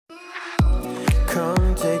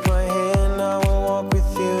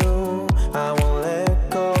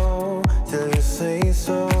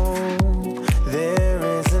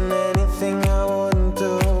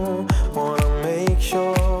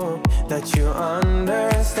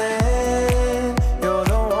understand. You're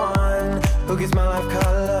the one who gives my life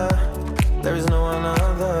color. There is no one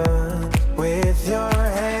other. With your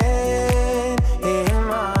hand in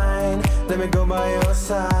mine, let me go by your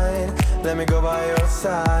side. Let me go by your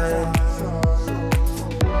side.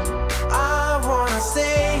 I wanna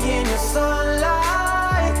stay in your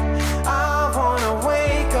sunlight. I wanna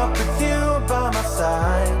wake up with you by my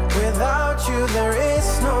side. Without you there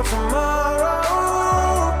is no tomorrow.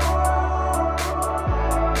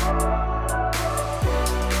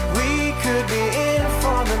 We could be in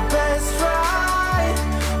for the best ride.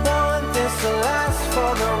 Want this to last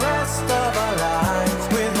for the rest of our lives.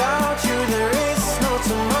 Without you there is no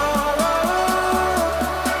tomorrow.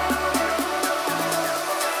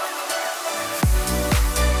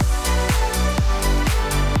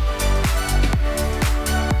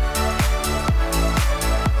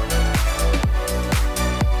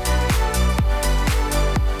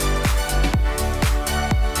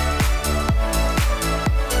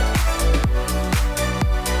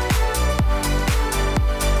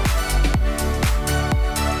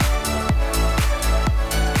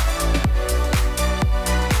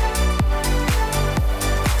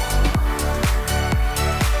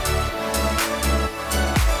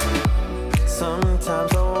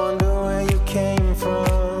 Sometimes I wonder where you came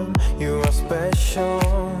from. You are special,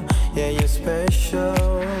 yeah, you're special.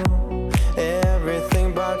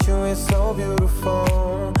 Everything about you is so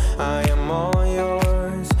beautiful. I am all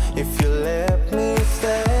yours if you let me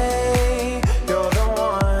stay. You're the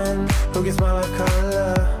one who gives my life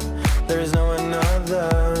color. There is no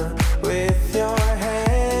another. With your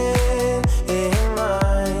hand in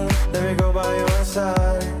mine, let me go by your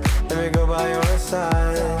side. Let me go by your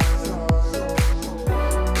side.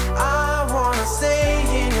 Stay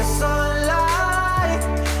in your sunlight.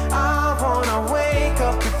 I wanna wake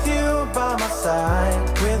up with you by my side.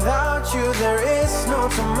 Without you there is no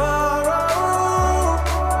tomorrow.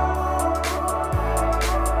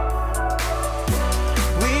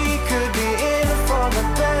 We could be in for the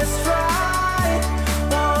best ride.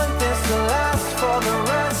 Want this to last for the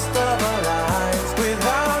rest of our lives.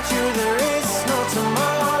 Without you there is no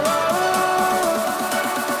tomorrow.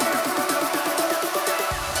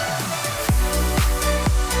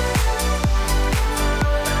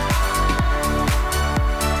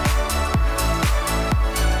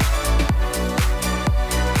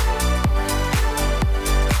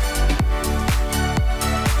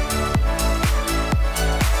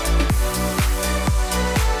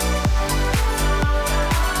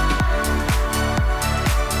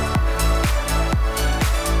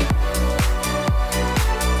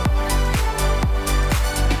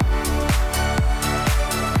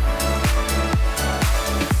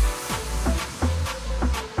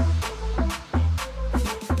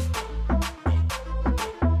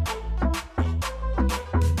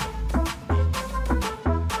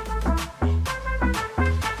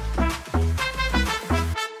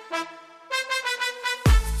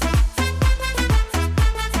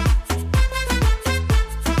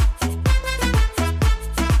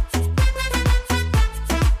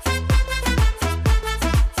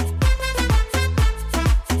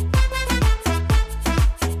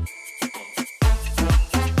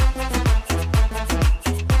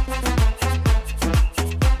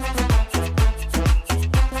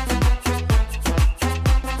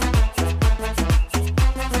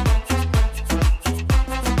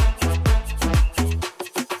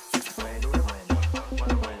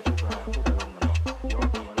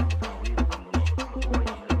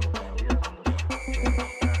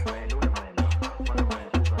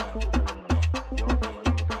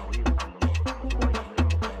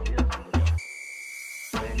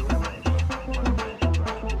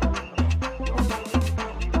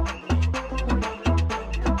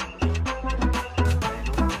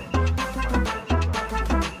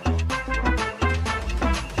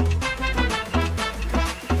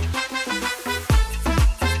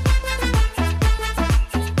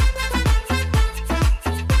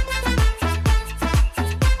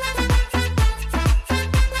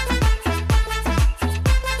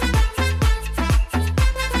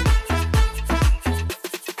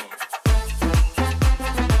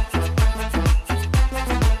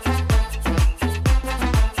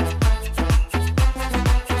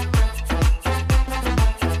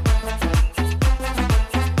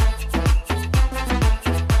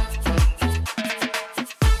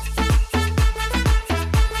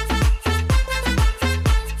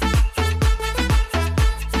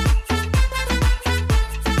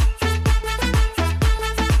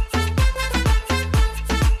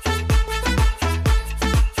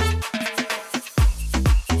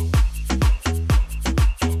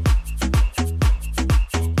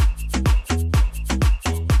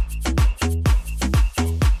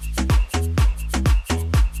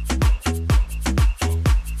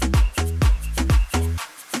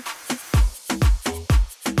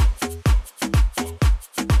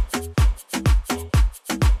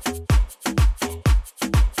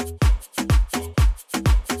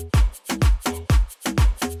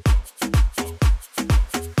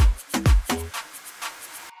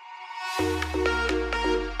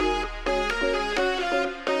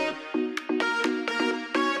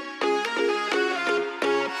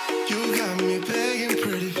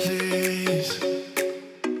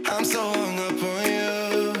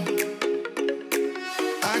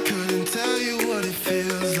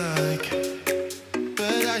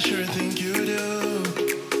 sure think you do.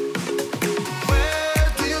 Where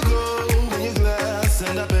do you go when your glass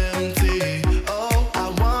ends up empty? Oh, I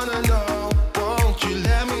wanna know, won't you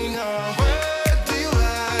let me know? Where do you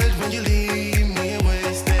hide when you leave me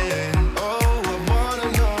wasted? Oh, I wanna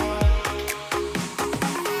know.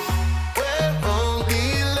 We're only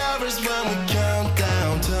lovers when we count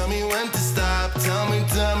down. Tell me when to stop, tell me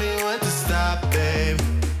when to stop, babe.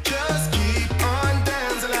 Just keep on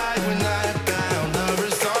dancing like we're night bound.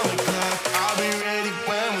 Lovers on the clock, I'll be ready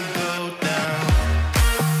when we go down.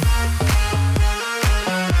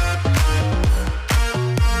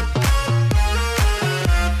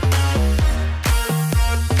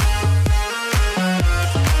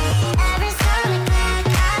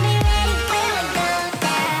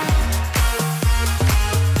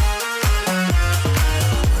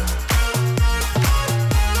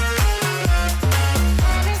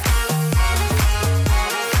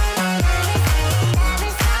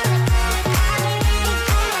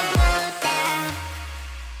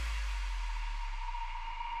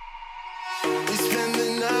 We spend the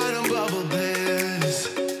night on bubble bliss,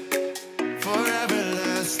 forever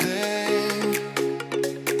lasting.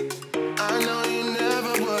 I know you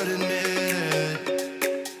never would admit it,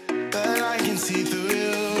 but I can see through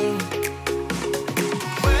you.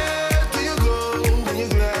 Where do you go when your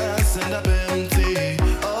glass ends up empty?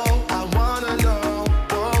 Oh, I wanna know,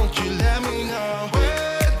 won't you let me know?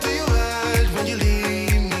 Where do you hide when you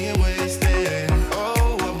leave me wasted?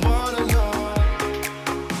 Oh, I wanna know.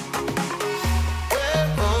 We're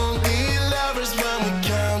only lovers when we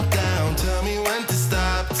count down. Tell me when to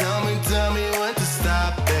stop, tell me when to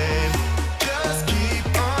stop, babe. Just keep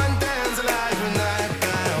on dancing like we're night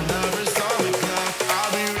bound. Lovers on the clock,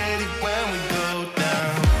 I'll be ready when we go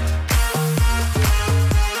down.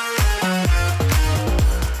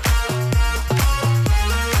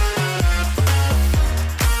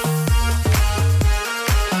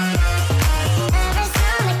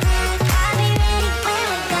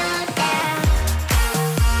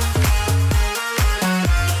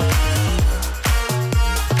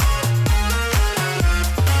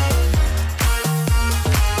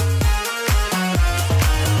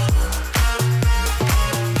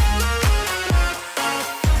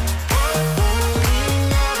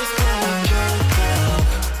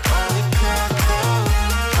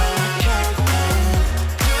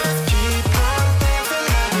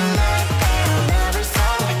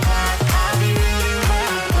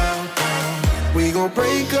 We gon'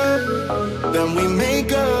 break up, then we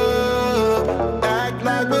make up. Act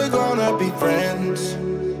like we're gonna be friends.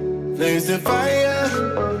 Flames the fire,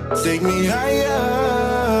 take me higher.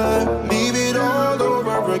 Leave it all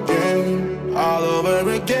over again, all over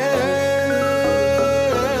again.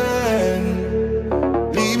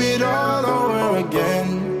 Leave it all over again,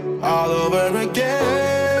 all over again.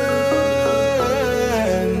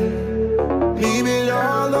 Leave it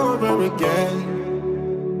all over again.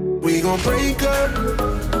 We gon' break up,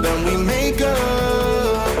 then we make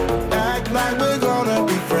up. Act like we're gonna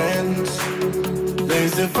be friends.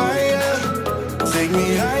 Blaze the fire, take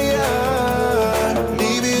me higher.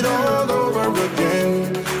 Leave it all over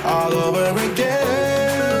again, all over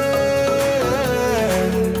again.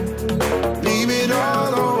 Leave it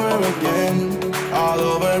all over again, all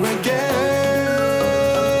over again.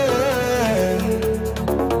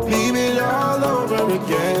 Leave it all over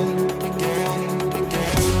again.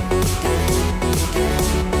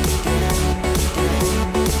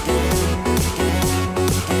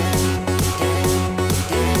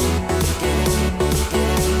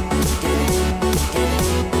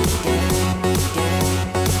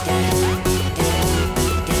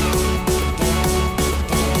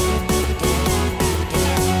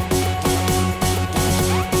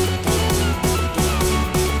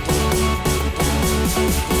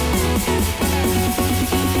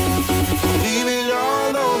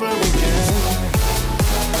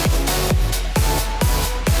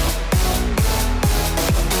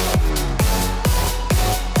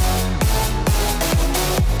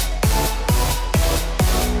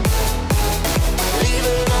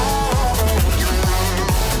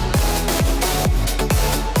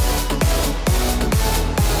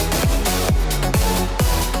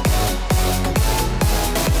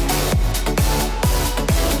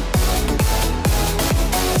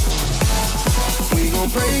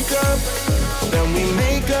 Break up, then we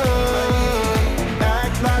make up.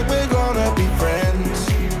 Act like we're gonna be friends.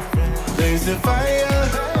 Blaze the fire,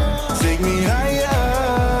 take me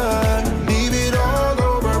higher. Leave it all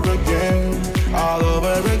over again, all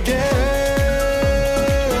over again.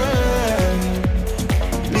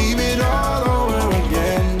 Leave it all over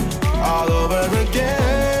again, all over again.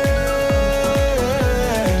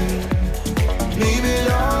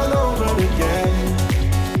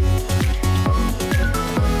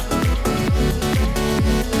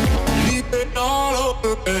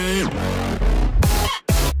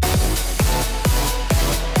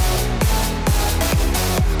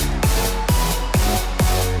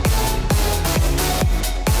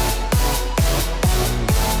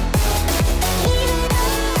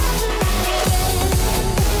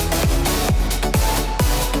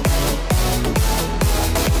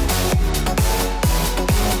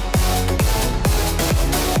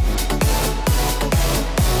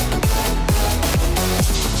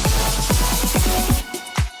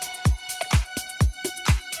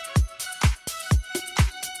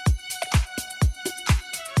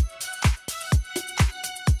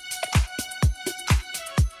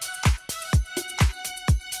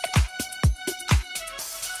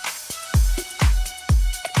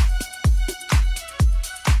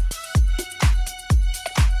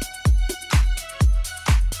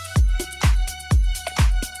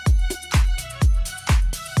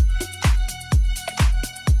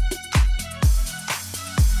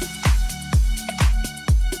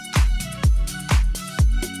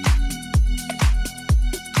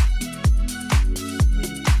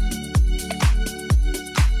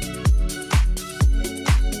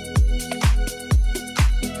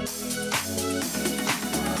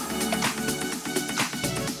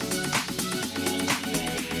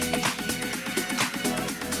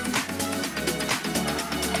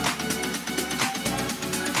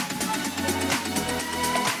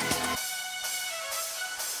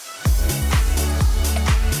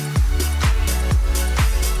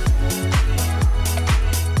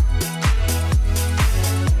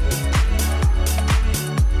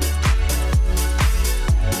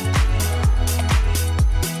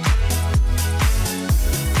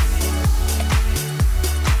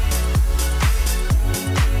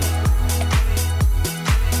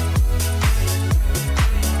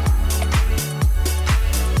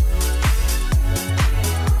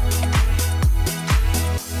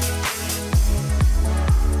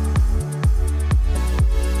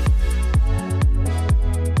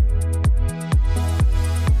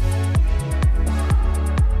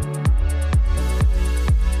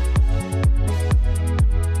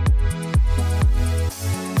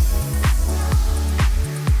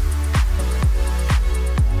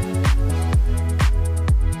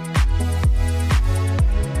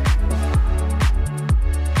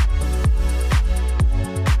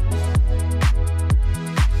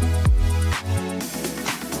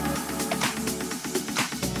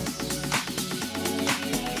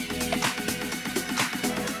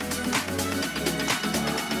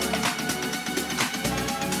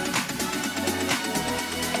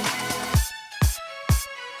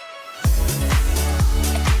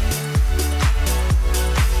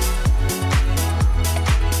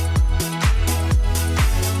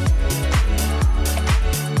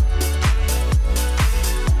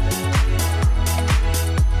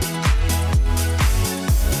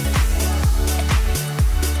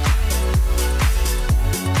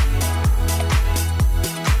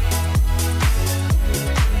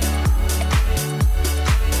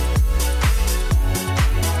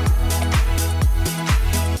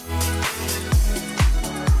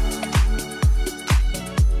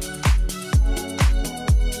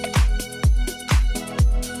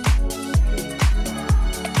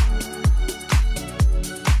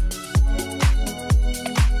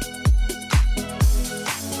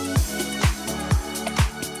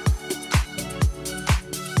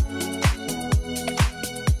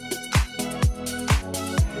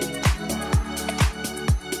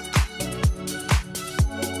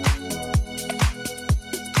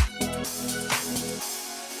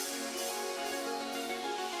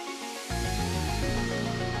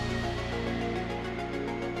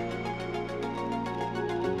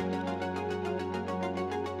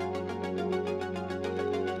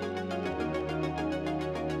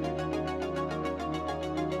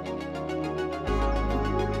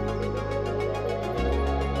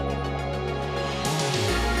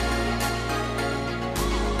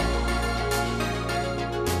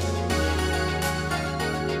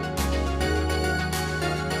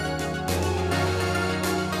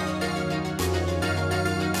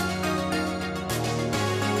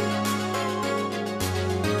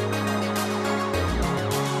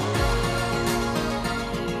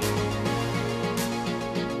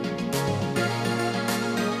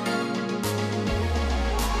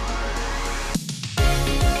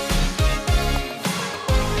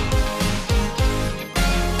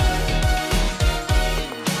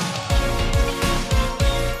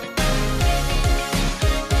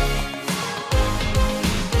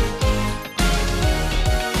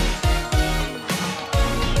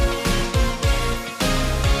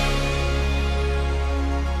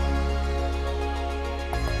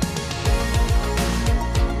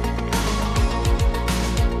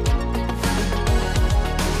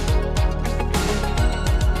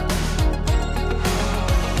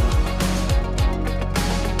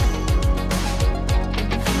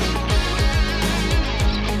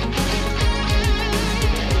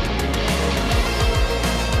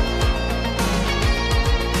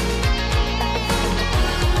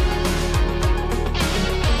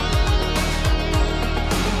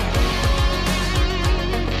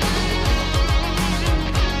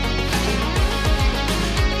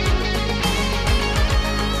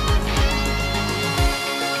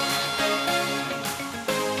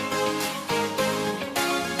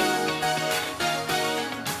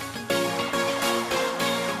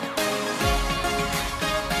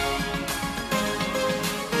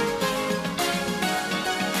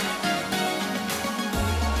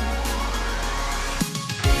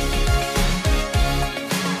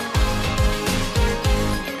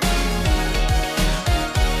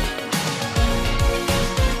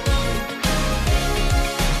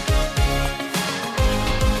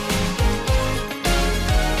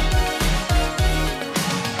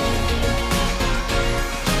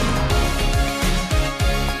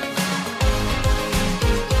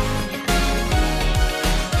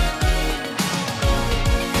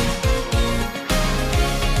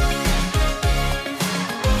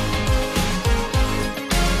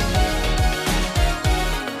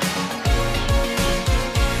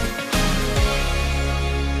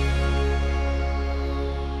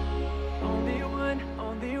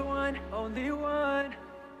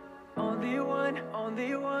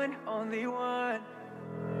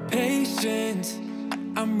 situations.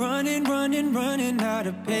 I'm running, running, running out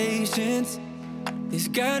of patience. There's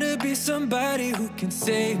gotta be somebody who can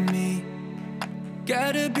save me.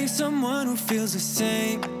 Gotta be someone who feels the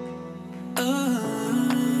same.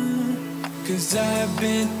 Cause I've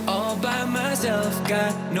been all by myself,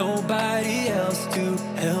 got nobody else to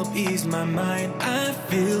help ease my mind. I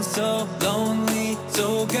feel so lonely,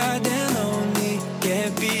 so goddamn lonely.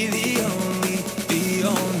 Can't be the only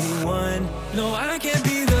one. No, I can't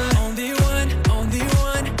be the only one, only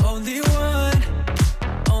one, only one.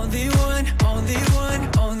 Only one, only one,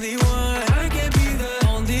 only one. I can't be the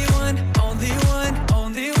only one, only one,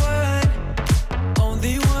 only one.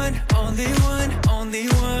 Only one, only one, only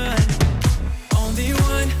one. Only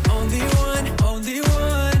one, only one, only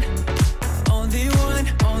one. Only one,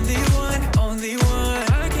 only one, only one.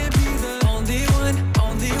 I can't be the only one,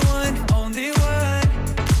 only one, only one.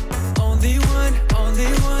 Only one,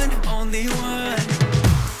 only one, only one.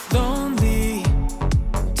 Lonely,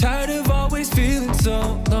 tired of always feeling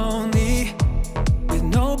so lonely, with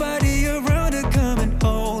nobody around to come and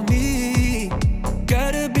hold me.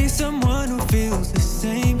 Gotta be someone who feels the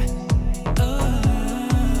same.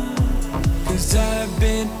 Cause I've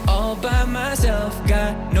been all by myself,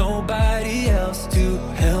 got nobody else to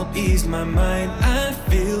help ease my mind. I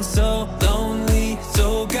feel so lonely,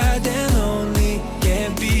 so goddamn lonely.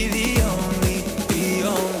 Can't be the only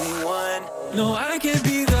one. No, I can't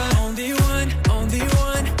be the only one, only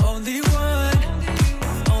one, only one.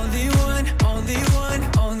 Only one, only one,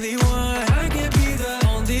 only one. I can't be the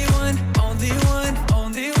only one, only one,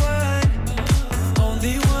 only one.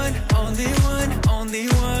 Only one, only one, only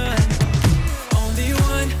one. Only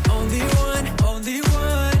one, only one, only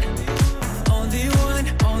one. Only one,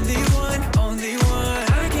 only one, only one.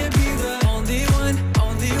 I can't be the only one,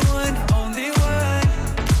 only one, only one.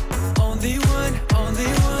 Only one, only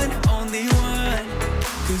one, only one.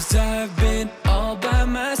 Cause I've been all by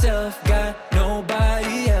myself, got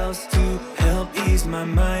nobody else to help ease my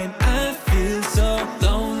mind. I feel so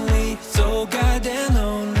lonely, so goddamn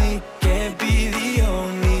lonely. Can't be the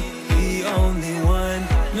only one.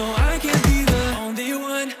 No, I can't be the only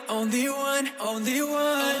one, only one, only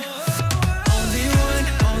one. Only one,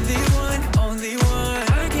 only one, only one.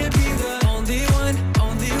 I can't be the only one,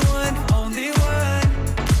 only one, only one.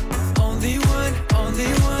 Only one, only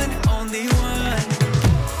one, only one.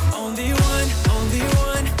 Only one, only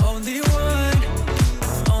one, only one.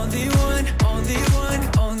 Only one, only one,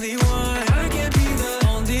 only one. I can't be the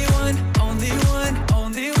only one, only one,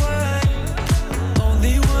 only one.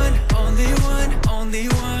 Only one, only one, only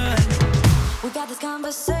one. We got this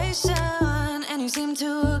conversation, and you seem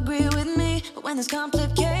to agree with me. But when there's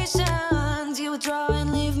complications, you withdraw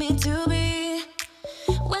and leave me to be.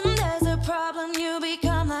 When there's a problem, you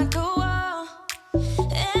become like a wall.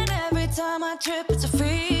 And every time I trip, it's a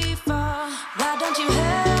free